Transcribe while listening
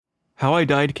How I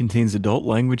Died contains adult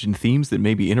language and themes that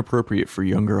may be inappropriate for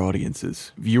younger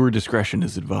audiences. Viewer discretion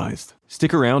is advised.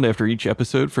 Stick around after each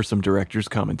episode for some director's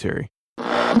commentary.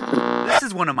 This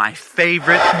is one of my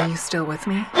favorite... Are you still with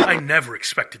me? I never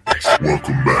expected this.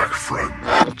 Welcome back, friend.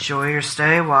 Enjoy your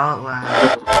stay while it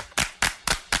lasts.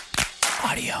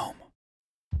 Audio.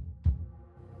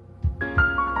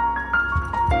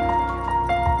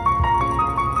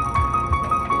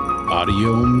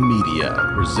 Audio Media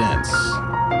presents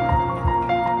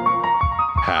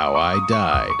How I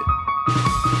Died.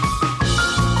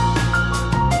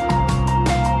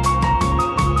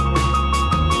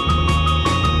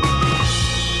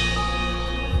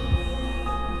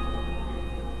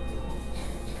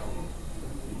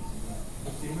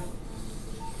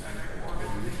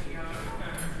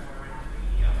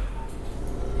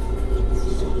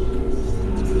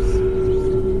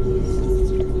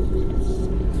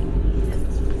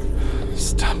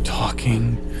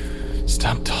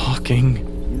 Stop talking.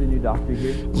 You the new doctor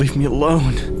here? Leave me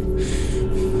alone.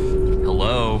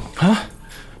 Hello? Huh?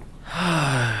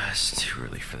 It's too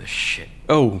early for this shit.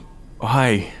 Oh,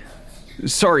 hi.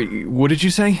 Sorry, what did you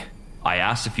say? I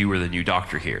asked if you were the new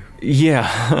doctor here.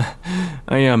 Yeah,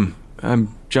 I am.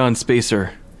 I'm John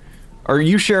Spacer. Are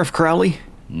you Sheriff Crowley?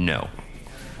 No.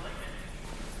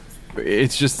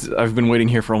 It's just, I've been waiting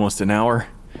here for almost an hour.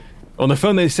 On the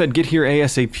phone they said get here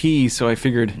ASAP, so I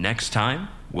figured... Next time,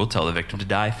 we'll tell the victim to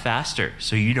die faster,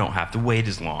 so you don't have to wait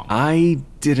as long. I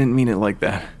didn't mean it like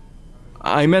that.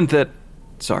 I meant that...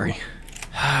 Sorry.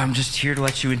 I'm just here to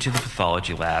let you into the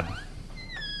pathology lab.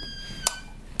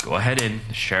 Go ahead in.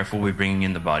 The sheriff will be bringing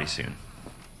in the body soon.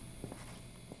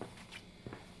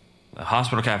 The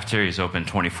hospital cafeteria is open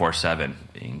 24/7,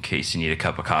 in case you need a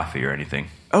cup of coffee or anything.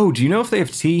 Oh, do you know if they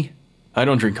have tea? I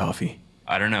don't drink coffee.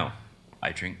 I don't know.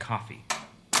 I drink coffee.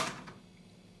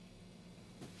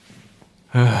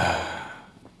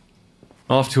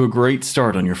 Off to a great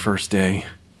start on your first day.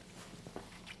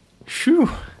 Phew.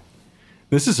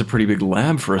 This is a pretty big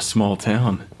lab for a small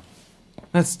town.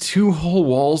 That's 2 whole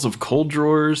walls of cold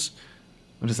drawers.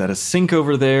 What is that, a sink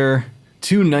over there?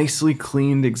 2 nicely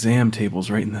cleaned exam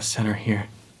tables right in the center here.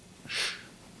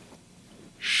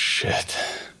 Shit.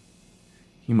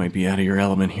 You might be out of your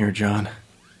element here, John.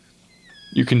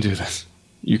 You can do this.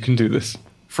 You can do this.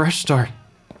 Fresh start.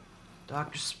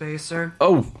 Dr. Spacer?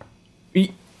 Oh,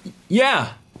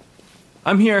 yeah.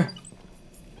 I'm here.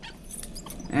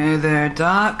 Hey there,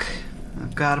 Doc.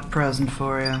 I've got a present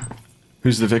for you.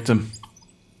 Who's the victim?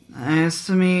 Nice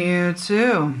to meet you,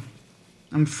 too.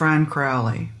 I'm Fran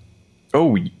Crowley.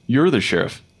 Oh, you're the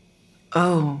sheriff.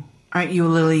 Oh, aren't you a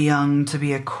little young to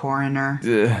be a coroner?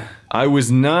 I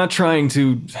was not trying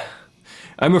to...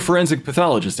 I'm a forensic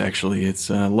pathologist, actually.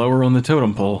 It's lower on the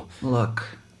totem pole. Look,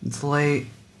 it's late.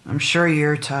 I'm sure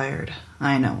you're tired.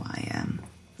 I know I am.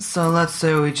 So let's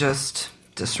say we just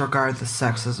disregard the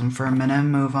sexism for a minute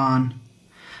and move on.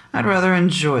 I'd rather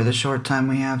enjoy the short time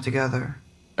we have together.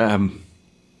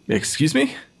 Excuse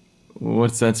me?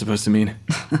 What's that supposed to mean?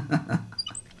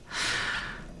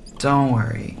 Don't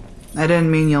worry. I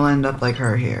didn't mean you'll end up like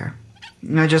her here.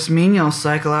 I just mean you'll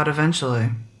cycle out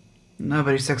eventually.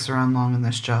 Nobody sticks around long in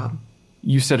this job.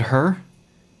 You said her?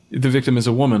 The victim is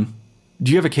a woman.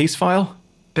 Do you have a case file?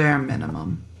 Bare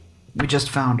minimum. We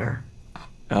just found her.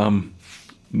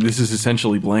 This is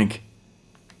essentially blank.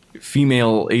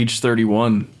 Female, age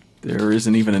 31. There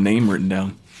isn't even a name written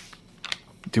down.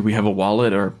 Do we have a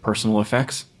wallet or personal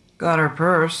effects? Got her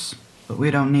purse, but we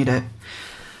don't need it.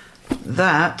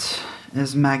 That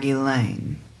is Maggie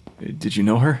Lane. Did you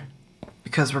know her?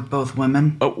 Because we're both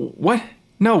women. Oh, what?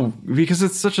 No, because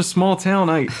it's such a small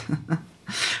town,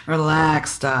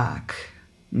 Relax, Doc.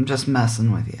 I'm just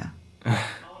messing with you.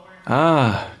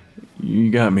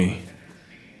 You got me.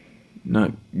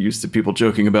 Not used to people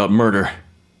joking about murder.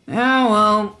 Yeah,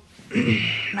 well,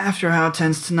 after how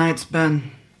tense tonight's been,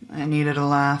 I needed a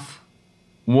laugh.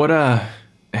 What,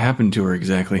 happened to her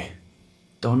exactly?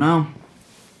 Don't know.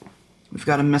 We've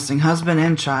got a missing husband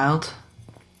and child.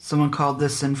 Someone called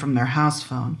this in from their house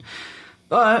phone.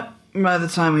 But by the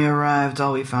time we arrived,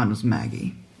 all we found was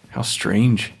Maggie. How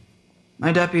strange.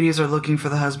 My deputies are looking for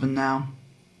the husband now.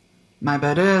 My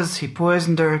bet is he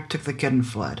poisoned her, took the kid, and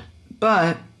fled.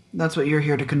 But that's what you're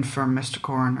here to confirm, Mr.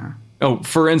 Coroner. Oh,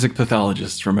 forensic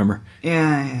pathologist, remember?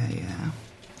 Yeah.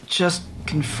 Just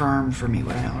confirm for me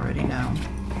what I already know.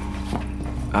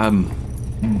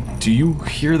 Do you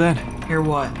hear that? Hear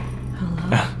what?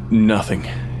 Hello? Nothing.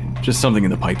 Just something in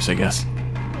the pipes, I guess.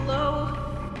 Hello?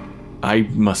 I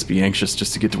must be anxious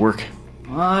just to get to work.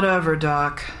 Whatever,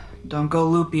 Doc. Don't go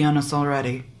loopy on us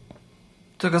already.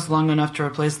 Took us long enough to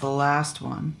replace the last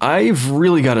one. I've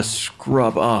really got to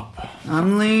scrub up.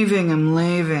 I'm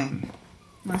leaving.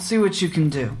 Let's see what you can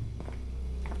do.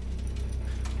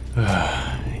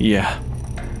 Yeah.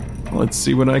 Let's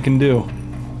see what I can do.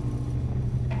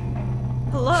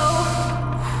 Hello?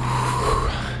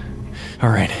 All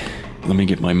right. Let me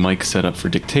get my mic set up for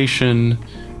dictation.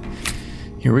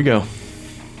 Here we go.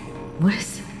 What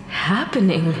is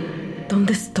happening?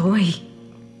 ¿Dónde estoy?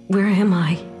 Where am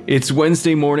I? It's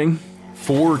Wednesday morning,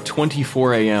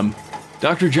 4:24 a.m.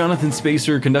 Dr. Jonathan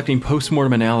Spacer conducting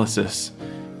postmortem analysis.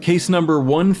 Case number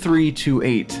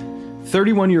 1328.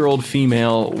 31-year-old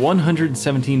female,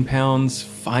 117 pounds,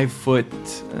 5 foot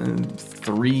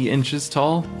 3 inches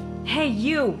tall. Hey,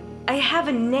 you. I have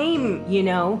a name, you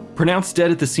know. Pronounced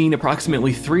dead at the scene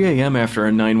approximately 3 a.m. after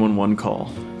a 911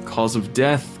 call. Cause of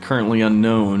death currently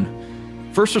unknown.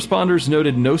 First responders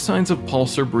noted no signs of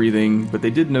pulse or breathing, but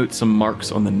they did note some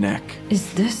marks on the neck.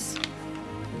 Is this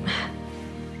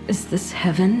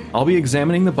heaven? I'll be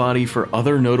examining the body for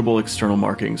other notable external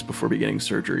markings before beginning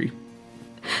surgery.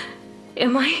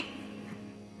 Am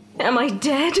I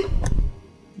dead?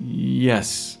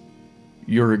 Yes,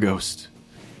 you're a ghost.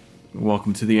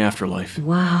 Welcome to the afterlife.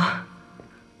 Wow.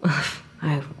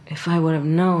 If I would have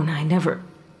known, I never...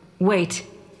 Wait.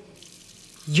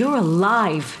 You're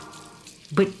alive.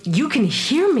 But you can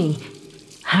hear me.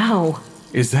 How?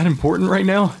 Is that important right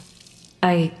now?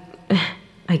 I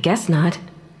guess not.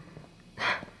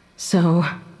 So,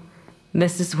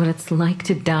 this is what it's like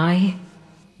to die?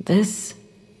 This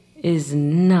is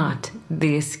not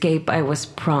the escape I was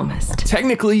promised.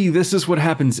 Technically, this is what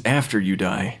happens after you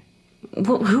die.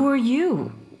 Well, who are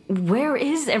you? Where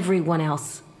is everyone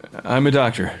else? I'm a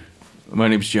doctor. My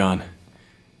name's John.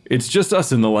 It's just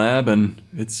us in the lab, and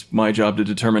it's my job to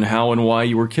determine how and why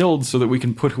you were killed so that we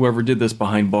can put whoever did this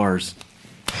behind bars.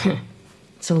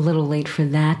 It's a little late for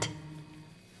that.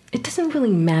 It doesn't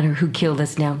really matter who killed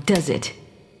us now, does it?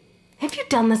 Have you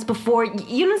done this before?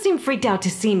 You don't seem freaked out to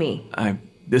see me.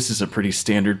 This is a pretty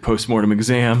standard postmortem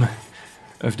exam.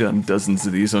 I've done dozens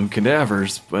of these on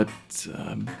cadavers, but...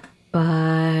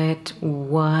 But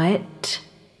what?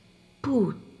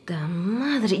 Puta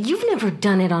madre, you've never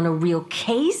done it on a real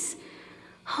case?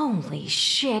 Holy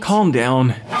shit. Calm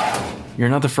down. You're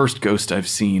not the first ghost I've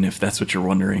seen, if that's what you're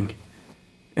wondering.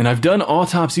 And I've done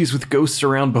autopsies with ghosts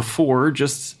around before,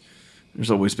 just... There's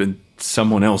always been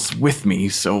someone else with me,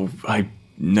 so I've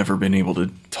never been able to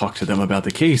talk to them about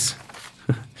the case.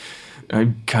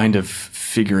 I'm kind of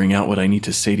figuring out what I need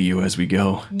to say to you as we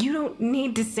go. You don't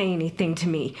need to say anything to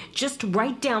me. Just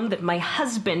write down that my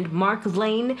husband, Mark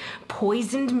Lane,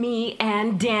 poisoned me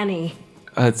and Danny.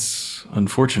 That's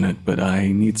unfortunate, but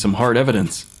I need some hard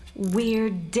evidence. We're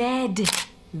dead.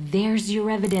 There's your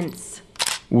evidence.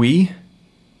 We?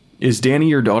 Is Danny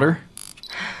your daughter?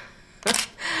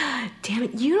 Damn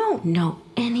it, you don't know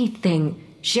anything.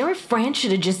 Sheriff France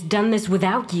should have just done this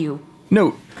without you.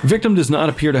 Note, victim does not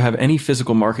appear to have any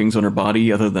physical markings on her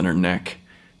body other than her neck.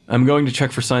 I'm going to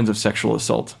check for signs of sexual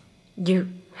assault.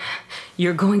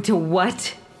 You're going to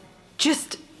what?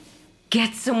 Just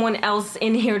get someone else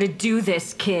in here to do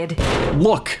this, kid.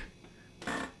 Look!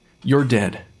 You're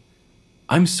dead.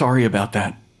 I'm sorry about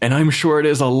that, and I'm sure it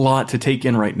is a lot to take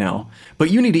in right now.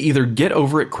 But you need to either get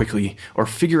over it quickly or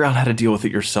figure out how to deal with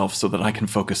it yourself so that I can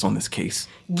focus on this case.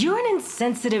 You're an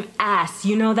insensitive ass,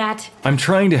 you know that? I'm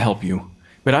trying to help you,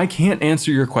 but I can't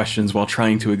answer your questions while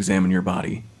trying to examine your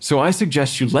body. So I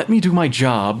suggest you let me do my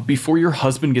job before your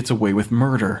husband gets away with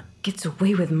murder. Gets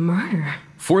away with murder?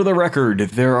 For the record,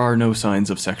 there are no signs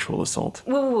of sexual assault.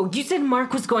 Whoa, you said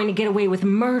Mark was going to get away with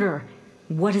murder.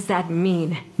 What does that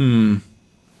mean?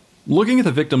 Looking at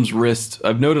the victim's wrist,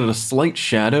 I've noted a slight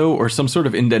shadow or some sort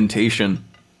of indentation.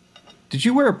 Did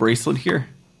you wear a bracelet here?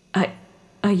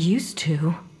 I used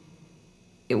to.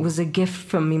 It was a gift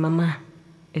from me mama.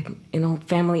 An old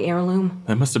family heirloom.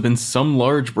 That must have been some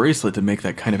large bracelet to make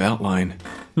that kind of outline.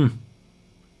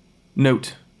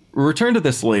 Note, return to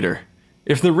this later.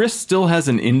 If the wrist still has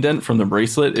an indent from the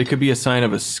bracelet, it could be a sign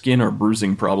of a skin or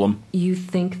bruising problem. You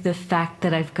think the fact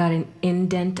that I've got an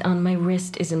indent on my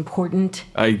wrist is important?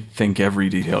 I think every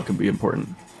detail can be important.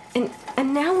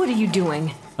 And now what are you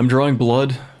doing? I'm drawing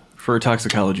blood for a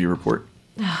toxicology report.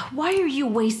 Why are you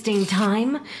wasting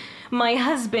time? My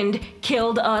husband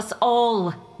killed us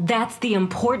all. That's the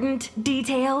important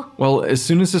detail? Well, as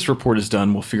soon as this report is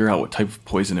done, we'll figure out what type of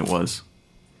poison it was.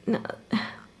 No,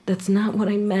 that's not what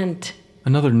I meant.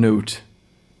 Another note.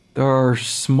 There are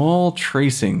small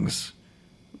tracings.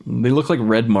 They look like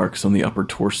red marks on the upper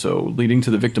torso, leading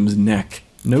to the victim's neck.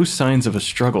 No signs of a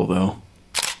struggle, though.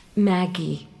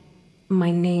 Maggie. My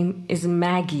name is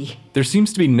Maggie. There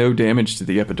seems to be no damage to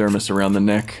the epidermis around the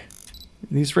neck.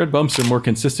 These red bumps are more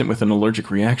consistent with an allergic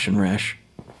reaction rash.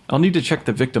 I'll need to check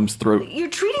the victim's throat. You're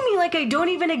treating me like I don't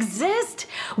even exist.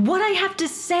 What I have to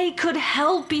say could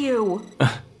help you.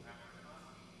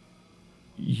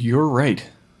 You're right.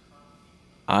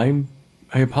 I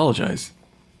apologize.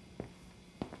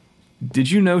 Did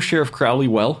you know Sheriff Crowley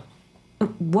well?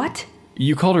 What?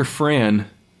 You called her Fran,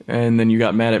 and then you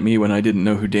got mad at me when I didn't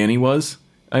know who Danny was.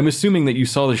 I'm assuming that you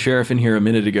saw the sheriff in here a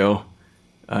minute ago.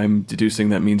 I'm deducing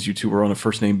that means you two were on a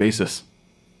first-name basis.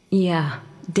 Yeah,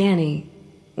 Danny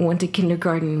went to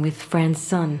kindergarten with Fran's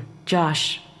son,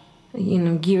 Josh.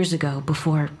 Years ago,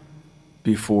 before...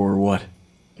 Before what?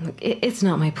 It's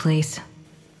not my place.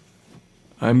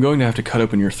 I'm going to have to cut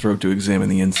open your throat to examine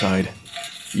the inside.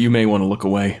 You may want to look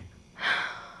away.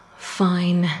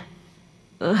 Fine.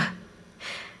 Ugh.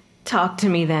 Talk to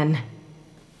me then.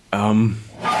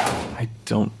 I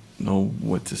don't know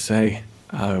what to say.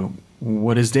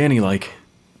 What is Danny like?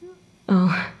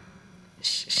 Oh,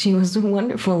 she was a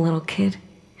wonderful little kid.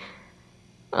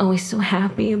 Always so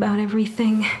happy about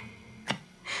everything.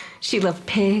 She loved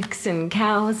pigs and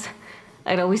cows.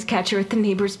 I'd always catch her at the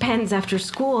neighbors' pens after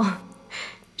school.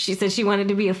 She said she wanted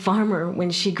to be a farmer when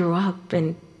she grew up,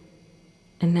 and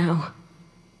now...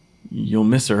 You'll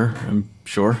miss her, I'm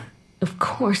sure. Of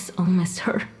course I'll miss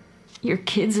her. Your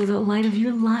kids are the light of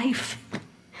your life.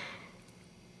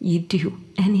 You'd do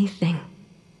anything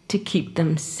to keep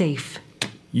them safe.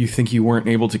 You think you weren't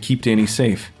able to keep Danny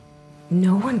safe?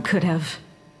 No one could have.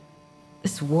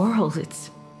 This world, it's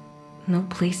no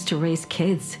place to raise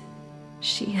kids.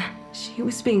 She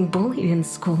was being bullied in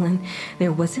school, and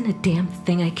there wasn't a damn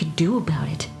thing I could do about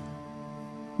it.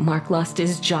 Mark lost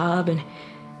his job, and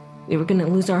we were gonna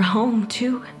lose our home,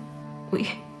 too.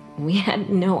 We had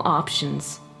no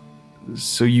options.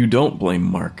 So you don't blame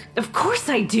Mark? Of course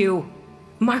I do!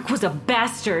 Mark was a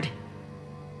bastard!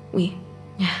 We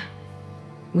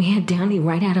had Danny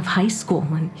right out of high school,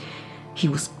 and he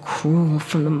was cruel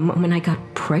from the moment I got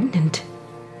pregnant.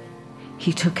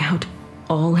 He took out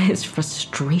all his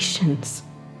frustrations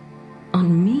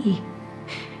on me.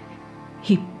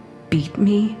 He beat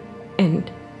me and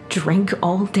drank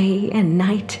all day and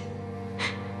night.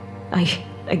 I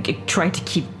tried to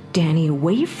keep Danny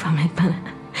away from it,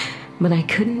 but I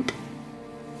couldn't.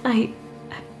 I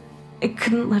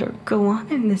couldn't let her go on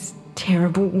in this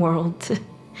terrible world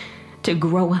to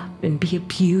grow up and be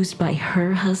abused by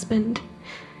her husband,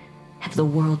 have the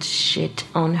world shit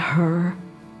on her.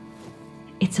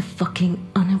 It's a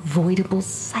fucking unavoidable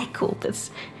cycle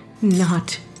that's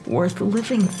not worth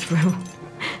living through.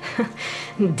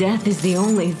 Death is the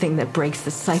only thing that breaks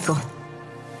the cycle.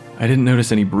 I didn't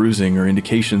notice any bruising or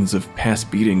indications of past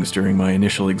beatings during my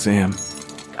initial exam.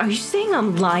 Are you saying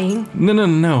I'm lying?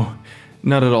 No.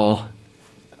 Not at all.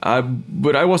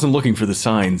 But I wasn't looking for the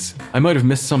signs. I might have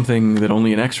missed something that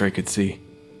only an X-ray could see.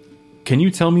 Can you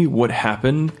tell me what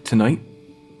happened tonight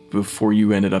before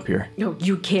you ended up here? Oh,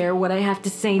 you care what I have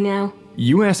to say now?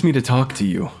 You asked me to talk to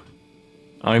you.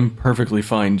 I'm perfectly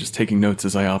fine just taking notes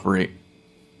as I operate.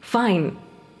 Fine.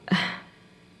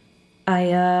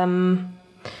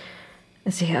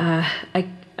 Let's see,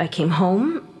 I came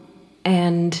home,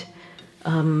 and,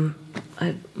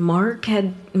 Mark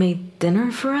had made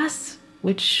dinner for us,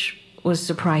 which was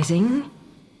surprising.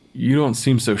 You don't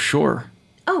seem so sure.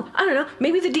 Oh, I don't know,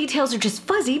 maybe the details are just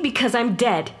fuzzy because I'm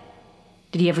dead.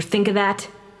 Did you ever think of that?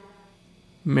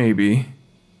 Maybe.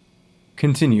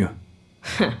 Continue.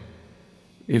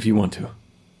 If you want to.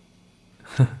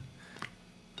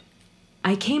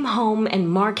 I came home and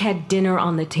Mark had dinner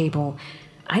on the table.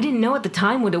 I didn't know at the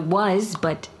time what it was,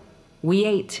 but we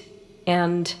ate,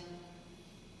 and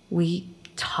we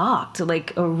talked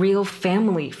like a real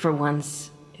family for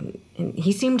once. And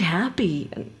he seemed happy,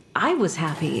 and I was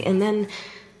happy, and then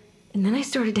I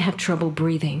started to have trouble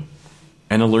breathing.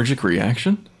 An allergic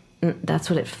reaction? That's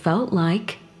what it felt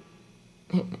like.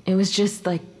 It was just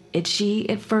like itchy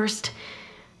at first.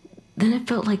 Then it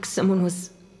felt like someone was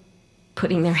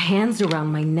putting their hands around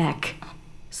my neck,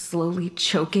 slowly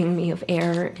choking me of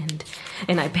air,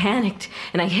 and I panicked,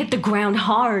 and I hit the ground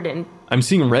hard, and... I'm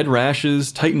seeing red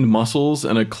rashes, tightened muscles,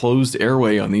 and a closed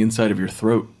airway on the inside of your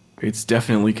throat. It's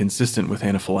definitely consistent with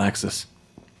anaphylaxis.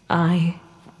 I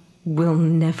will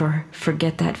never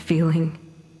forget that feeling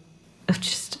of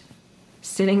just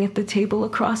sitting at the table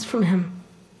across from him.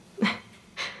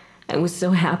 I was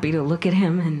so happy to look at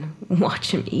him and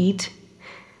watch him eat.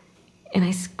 And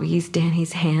I squeezed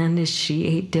Danny's hand as she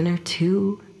ate dinner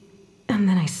too. And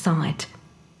then I saw it.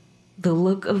 The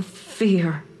look of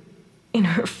fear in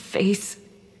her face.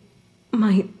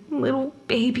 My little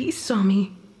baby saw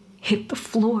me hit the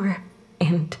floor,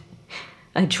 and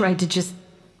I tried to just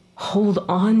hold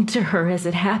on to her as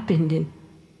it happened, and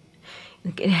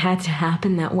it had to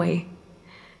happen that way.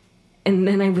 And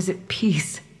then I was at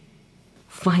peace.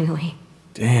 Finally.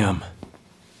 Damn.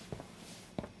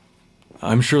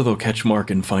 I'm sure they'll catch Mark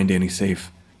and find Danny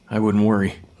safe. I wouldn't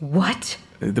worry. What?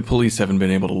 The police haven't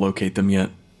been able to locate them yet.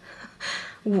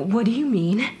 What do you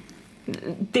mean?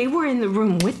 They were in the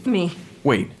room with me.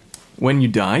 Wait, when you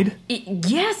died?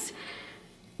 Yes.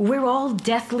 We're all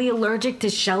deathly allergic to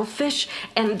shellfish,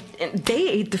 and they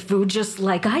ate the food just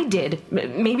like I did.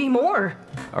 Maybe more.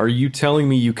 Are you telling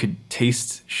me you could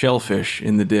taste shellfish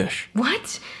in the dish?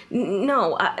 What?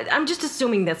 No, I'm just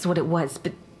assuming that's what it was,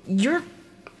 but you're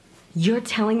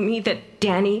telling me that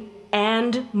Danny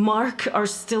and Mark are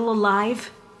still alive?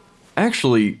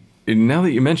 Actually, now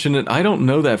that you mention it, I don't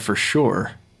know that for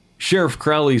sure. Sheriff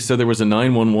Crowley said there was a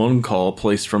 911 call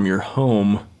placed from your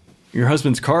home. Your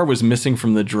husband's car was missing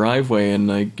from the driveway,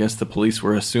 and I guess the police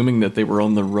were assuming that they were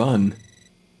on the run.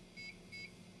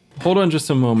 Hold on just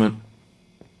a moment.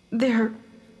 They're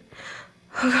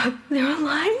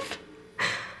alive?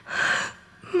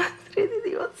 Madre de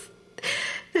Dios.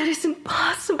 That isn't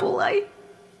possible.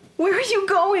 Where are you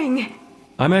going?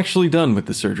 I'm actually done with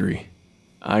the surgery.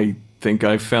 I think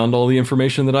I've found all the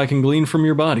information that I can glean from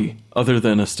your body, other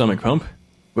than a stomach pump.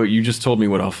 But you just told me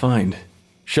what I'll find.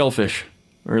 Shellfish.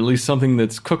 Or at least something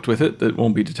that's cooked with it that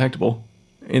won't be detectable.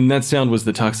 And that sound was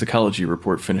the toxicology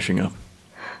report finishing up.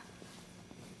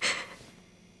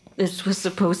 This was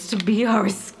supposed to be our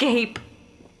escape.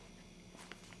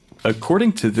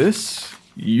 According to this,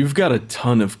 you've got a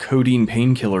ton of codeine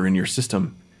painkiller in your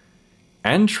system.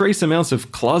 And trace amounts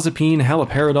of clozapine,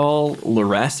 haloperidol,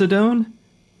 lurasidone?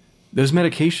 Those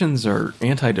medications are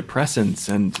antidepressants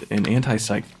and an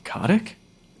antipsychotic?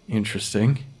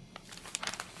 Interesting.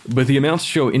 But the amounts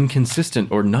show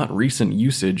inconsistent or not recent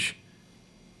usage.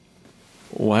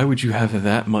 Why would you have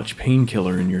that much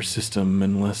painkiller in your system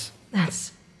unless...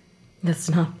 That's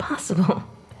not possible.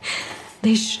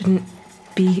 They shouldn't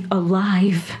be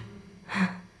alive.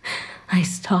 I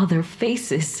saw their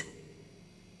faces.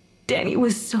 Danny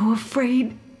was so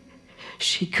afraid.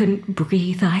 She couldn't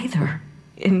breathe either.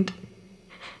 And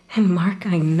Mark,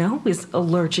 I know, is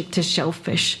allergic to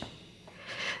shellfish.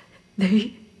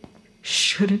 They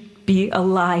shouldn't be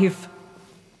alive.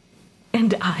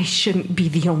 And I shouldn't be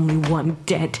the only one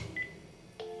dead.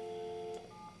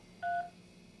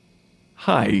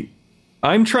 Hi,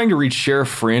 I'm trying to reach Sheriff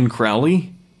Fran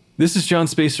Crowley. This is John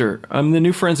Spacer. I'm the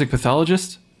new forensic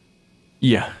pathologist.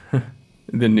 Yeah,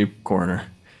 the new coroner.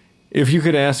 If you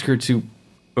could ask her to...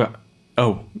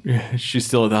 oh, she's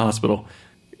still at the hospital.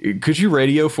 Could you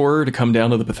radio for her to come down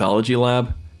to the pathology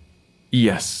lab?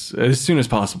 Yes, as soon as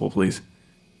possible, please.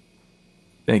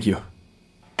 Thank you.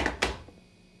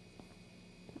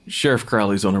 Sheriff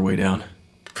Crowley's on her way down.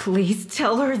 Please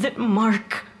tell her that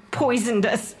Mark poisoned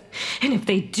us. And if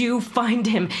they do find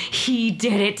him, he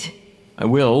did it. I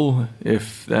will,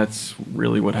 if that's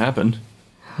really what happened.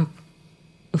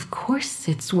 Of course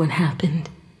it's what happened.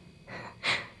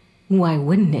 Why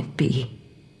wouldn't it be?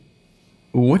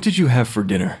 What did you have for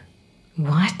dinner?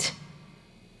 What?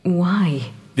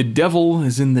 Why? The devil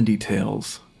is in the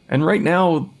details. And right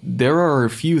now, there are a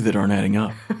few that aren't adding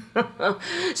up.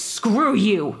 Screw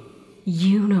you!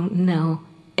 You don't know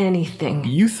anything.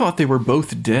 You thought they were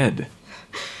both dead.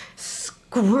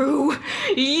 Screw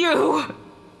you!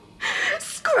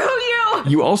 Screw you!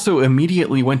 You also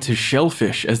immediately went to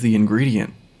shellfish as the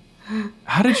ingredient.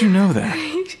 How did you know that?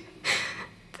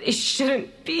 They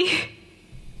shouldn't be.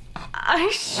 I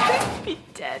shouldn't be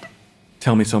dead.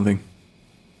 Tell me something.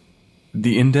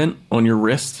 The indent on your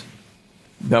wrist?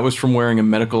 That was from wearing a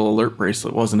medical alert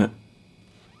bracelet, wasn't it?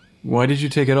 Why did you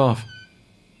take it off?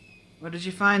 What did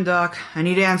you find, Doc? I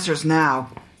need answers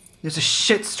now. There's a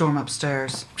shitstorm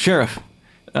upstairs. Sheriff,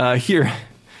 here.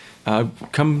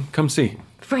 Come see.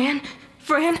 Fran,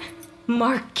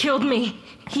 Mark killed me.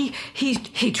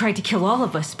 He tried to kill all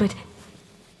of us, but...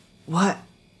 What?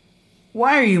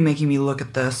 Why are you making me look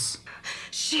at this?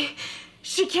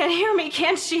 She can't hear me,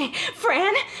 can she?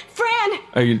 Fran!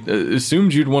 I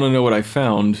assumed you'd want to know what I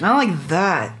found. Not like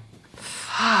that.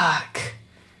 Fuck.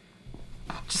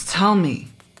 Just tell me.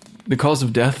 The cause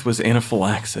of death was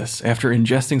anaphylaxis after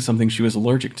ingesting something she was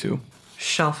allergic to.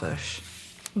 Shellfish.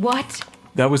 What?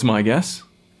 That was my guess.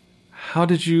 How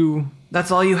did you...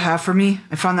 That's all you have for me?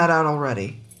 I found that out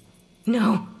already.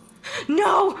 No!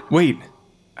 Wait,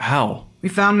 how? We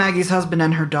found Maggie's husband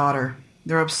and her daughter.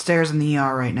 They're upstairs in the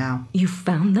ER right now. You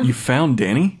found them? You found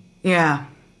Danny? Yeah.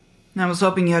 I was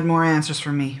hoping you had more answers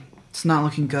for me. It's not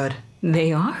looking good.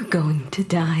 They are going to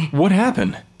die. What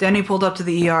happened? Danny pulled up to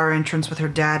the ER entrance with her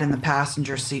dad in the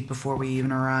passenger seat before we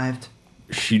even arrived.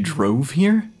 She drove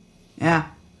here? Yeah,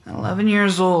 11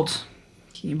 years old.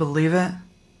 Can you believe it?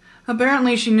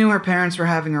 Apparently she knew her parents were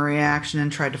having a reaction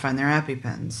and tried to find their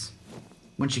EpiPens.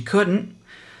 When she couldn't,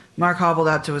 Mark hobbled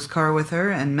out to his car with her,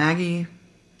 and Maggie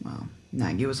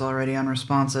was already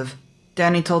unresponsive.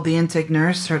 Danny told the intake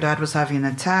nurse her dad was having an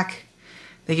attack.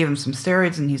 They gave him some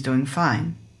steroids and he's doing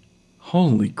fine.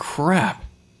 Holy crap.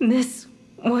 This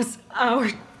was our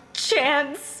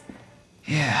chance.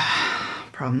 Yeah,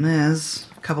 problem is,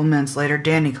 a couple minutes later,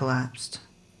 Danny collapsed.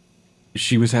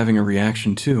 She was having a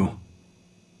reaction too.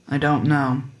 I don't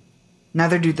know.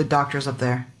 Neither do the doctors up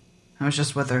there. I was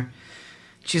just with her.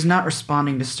 She's not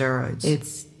responding to steroids.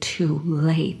 It's too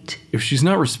late. If she's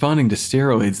not responding to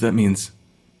steroids, that means...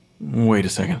 Wait a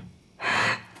second.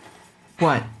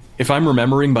 What? If I'm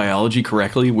remembering biology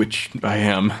correctly, which I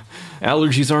am,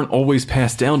 allergies aren't always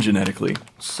passed down genetically.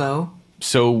 So?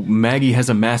 So Maggie has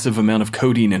a massive amount of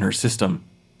codeine in her system.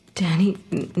 Danny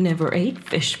never ate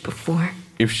fish before.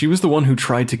 If she was the one who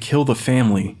tried to kill the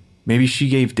family, maybe she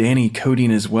gave Danny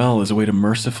codeine as well as a way to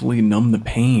mercifully numb the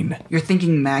pain. You're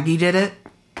thinking Maggie did it?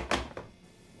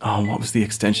 Oh, what was the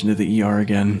extension to the ER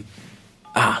again?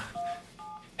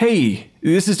 Hey,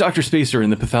 this is Dr. Spacer in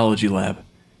the pathology lab.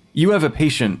 You have a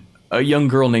patient, a young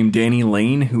girl named Danny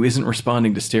Lane, who isn't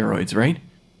responding to steroids, right?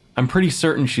 I'm pretty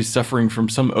certain she's suffering from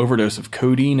some overdose of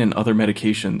codeine and other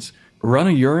medications. Run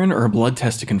a urine or a blood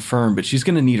test to confirm, but she's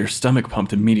going to need her stomach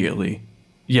pumped immediately.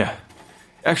 Yeah.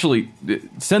 Actually,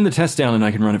 send the test down and I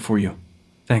can run it for you.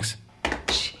 Thanks.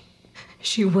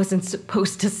 She wasn't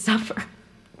supposed to suffer.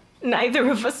 Neither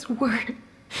of us were.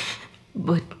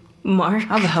 But Mark...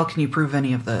 How the hell can you prove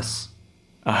any of this?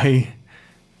 I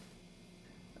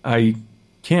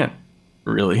can't,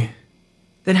 really.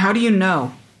 Then how do you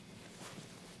know?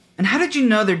 And how did you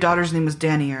know their daughter's name was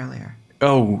Danny earlier?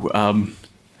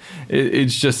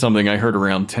 It's just something I heard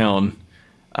around town.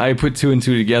 I put two and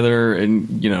two together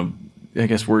and, I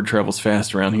guess word travels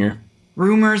fast around here.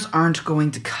 Rumors aren't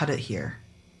going to cut it here.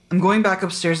 I'm going back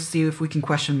upstairs to see if we can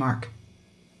question Mark.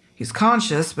 He's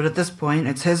conscious, but at this point,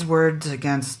 it's his word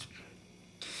against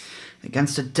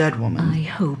a dead woman. I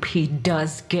hope he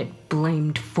does get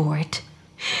blamed for it.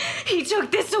 He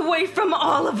took this away from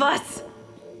all of us.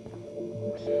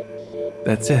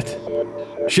 That's it.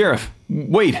 Sheriff,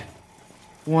 wait.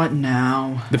 What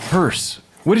now? The purse.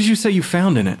 What did you say you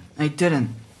found in it? I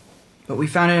didn't. But we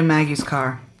found it in Maggie's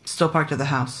car. Still parked at the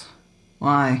house.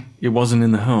 Why? It wasn't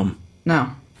in the home.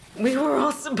 No. We were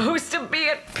all supposed to be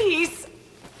at peace.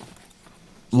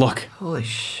 Look. Holy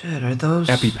shit, are those...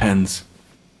 EpiPens.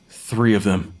 3 of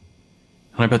them.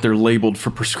 And I bet they're labeled for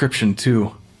prescription,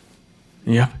 too.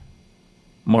 Yep.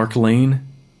 Mark Lane,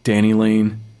 Danny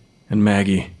Lane, and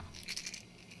Maggie.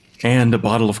 And a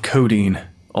bottle of codeine,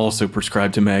 also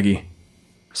prescribed to Maggie.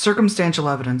 Circumstantial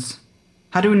evidence.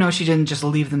 How do we know she didn't just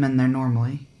leave them in there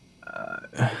normally?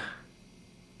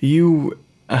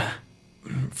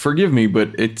 Forgive me,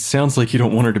 but it sounds like you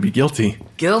don't want her to be guilty.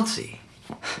 Guilty?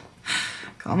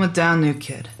 Calm it down, new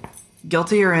kid.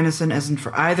 Guilty or innocent isn't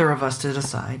for either of us to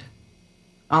decide.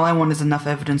 All I want is enough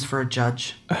evidence for a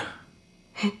judge.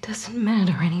 It doesn't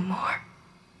matter anymore.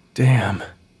 Damn.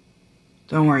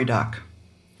 Don't worry, Doc.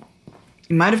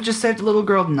 You might have just saved a little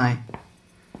girl tonight.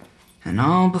 And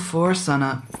all before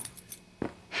sunup.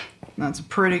 That's a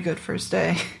pretty good first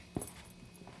day.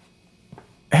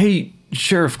 Hey,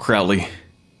 Sheriff Crowley.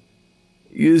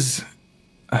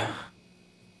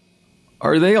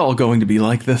 Are they all going to be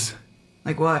like this?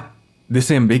 Like what?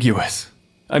 This ambiguous.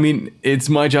 I mean, it's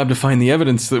my job to find the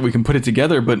evidence so that we can put it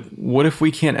together, but what if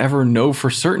we can't ever know for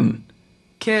certain?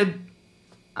 Kid,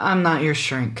 I'm not your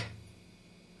shrink.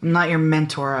 I'm not your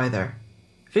mentor either.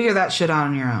 Figure that shit out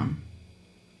on your own.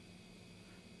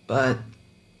 But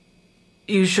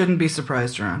you shouldn't be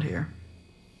surprised around here.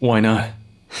 Why not?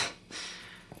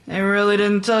 They really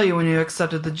didn't tell you when you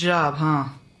accepted the job, huh?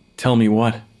 Tell me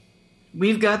what?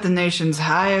 We've got the nation's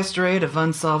highest rate of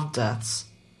unsolved deaths.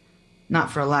 Not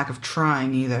for a lack of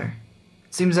trying, either.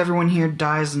 It seems everyone here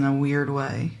dies in a weird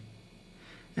way.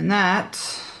 And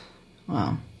that,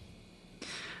 well,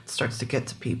 starts to get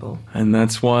to people. And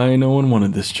that's why no one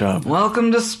wanted this job.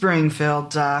 Welcome to Springfield,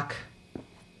 Doc.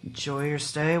 Enjoy your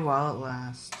stay while it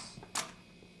lasts.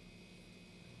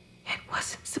 It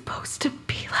wasn't supposed to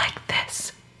be like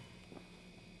this.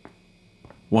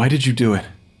 Why did you do it?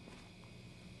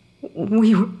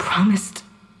 We were promised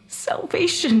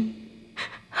salvation.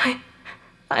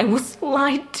 I was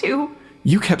lied to.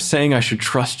 You kept saying I should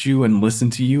trust you and listen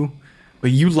to you,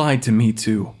 but you lied to me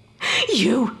too.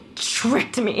 You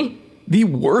tricked me. The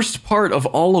worst part of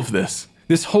all of this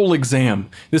whole exam,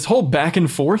 this whole back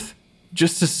and forth,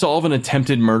 Just to solve an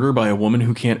attempted murder by a woman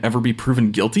who can't ever be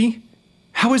proven guilty?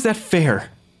 How is that fair?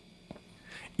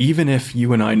 Even if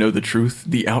you and I know the truth,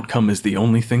 the outcome is the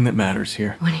only thing that matters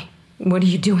here. What are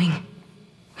you doing?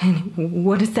 And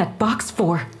what is that box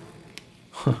for?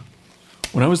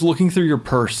 When I was looking through your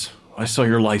purse, I saw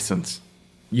your license.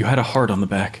 You had a heart on the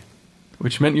back,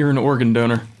 which meant you're an organ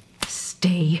donor.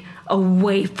 Stay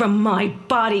away from my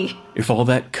body. If all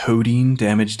that codeine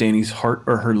damaged Danny's heart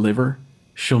or her liver,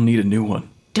 she'll need a new one.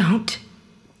 Don't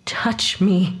touch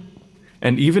me.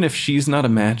 And even if she's not a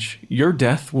match, your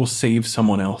death will save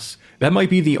someone else. That might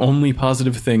be the only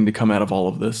positive thing to come out of all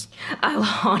of this. I'll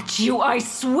haunt you, I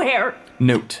swear.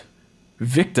 Note: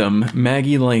 victim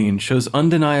Maggie Lane shows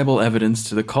undeniable evidence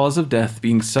to the cause of death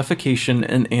being suffocation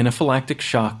and anaphylactic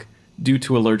shock due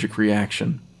to allergic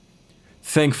reaction.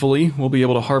 Thankfully, we'll be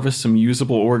able to harvest some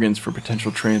usable organs for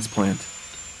potential transplant.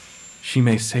 She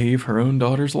may save her own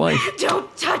daughter's life.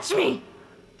 Don't touch me!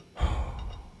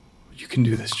 You can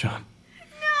do this, John.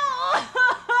 No!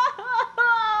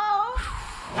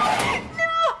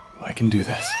 I can do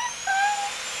this.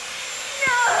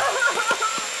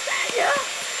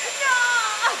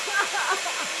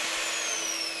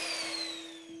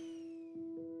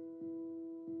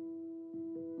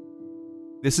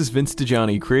 This is Vince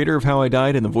DiGianni, creator of How I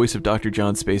Died and the voice of Dr.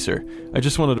 John Spacer. I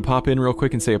just wanted to pop in real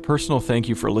quick and say a personal thank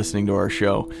you for listening to our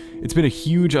show. It's been a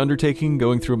huge undertaking,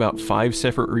 going through about 5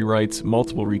 separate rewrites,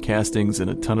 multiple recastings, and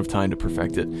a ton of time to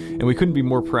perfect it. And we couldn't be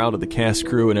more proud of the cast,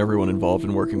 crew, and everyone involved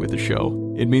in working with the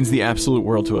show. It means the absolute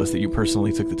world to us that you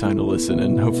personally took the time to listen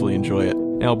and hopefully enjoy it.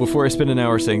 Now, before I spend an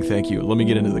hour saying thank you, let me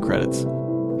get into the credits.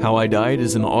 How I Died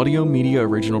is an audio media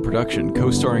original production,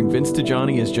 co-starring Vince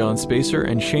DiGianni as John Spacer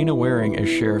and Shayna Waring as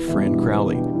Sheriff Fran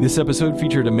Crowley. This episode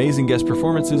featured amazing guest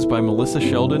performances by Melissa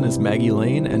Sheldon as Maggie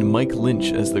Lane and Mike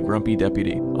Lynch as the Grumpy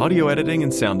Deputy. Audio editing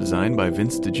and sound design by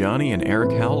Vince DiGianni and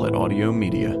Eric Howell at Audio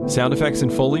Media. Sound effects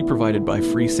and Foley provided by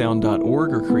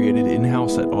freesound.org or created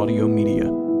in-house at Audio Media.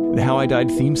 The How I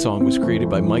Died theme song was created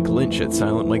by Mike Lynch at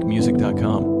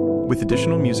silentmikemusic.com. with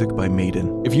additional music by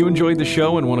Maiden. If you enjoyed the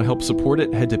show and want to help support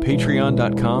it, head to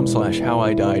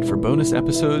patreon.com/howidied for bonus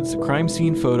episodes, crime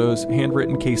scene photos,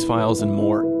 handwritten case files, and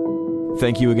more.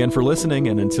 Thank you again for listening,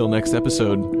 and until next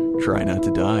episode, try not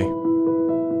to die.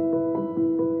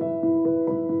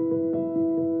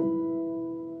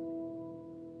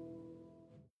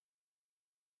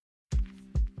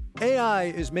 AI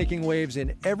is making waves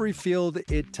in every field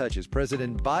it touches.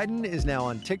 President Biden is now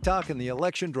on TikTok, and the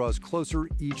election draws closer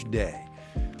each day.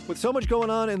 With so much going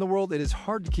on in the world, it is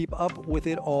hard to keep up with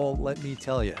it all, let me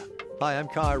tell you. Hi, I'm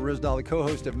Kai Ryssdal, the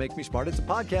co-host of Make Me Smart. It's a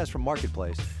podcast from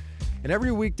Marketplace. And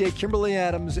every weekday, Kimberly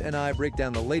Adams and I break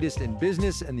down the latest in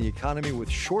business and the economy with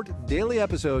short daily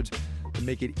episodes to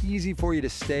make it easy for you to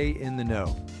stay in the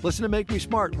know. Listen to Make Me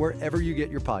Smart wherever you get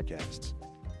your podcasts.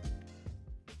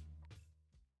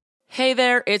 Hey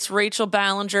there, it's Rachel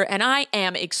Ballinger, and I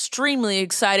am extremely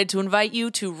excited to invite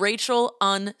you to Rachel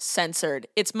Uncensored.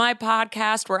 It's my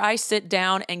podcast where I sit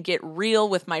down and get real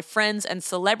with my friends and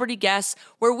celebrity guests,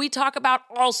 where we talk about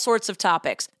all sorts of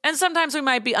topics. And sometimes we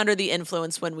might be under the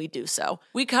influence when we do so.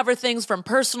 We cover things from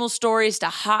personal stories to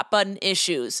hot-button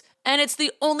issues. And it's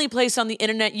the only place on the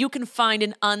internet you can find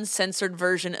an uncensored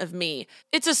version of me.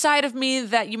 It's a side of me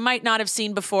that you might not have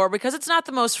seen before because it's not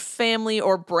the most family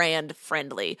or brand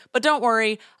friendly. But don't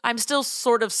worry, I'm still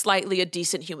sort of slightly a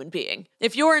decent human being.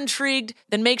 If you're intrigued,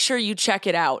 then make sure you check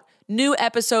it out. New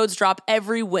episodes drop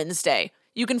every Wednesday.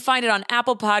 You can find it on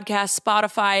Apple Podcasts,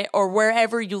 Spotify, or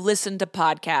wherever you listen to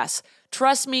podcasts.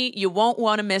 Trust me, you won't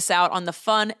want to miss out on the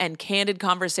fun and candid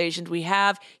conversations we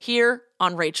have here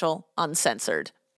on Rachel Uncensored.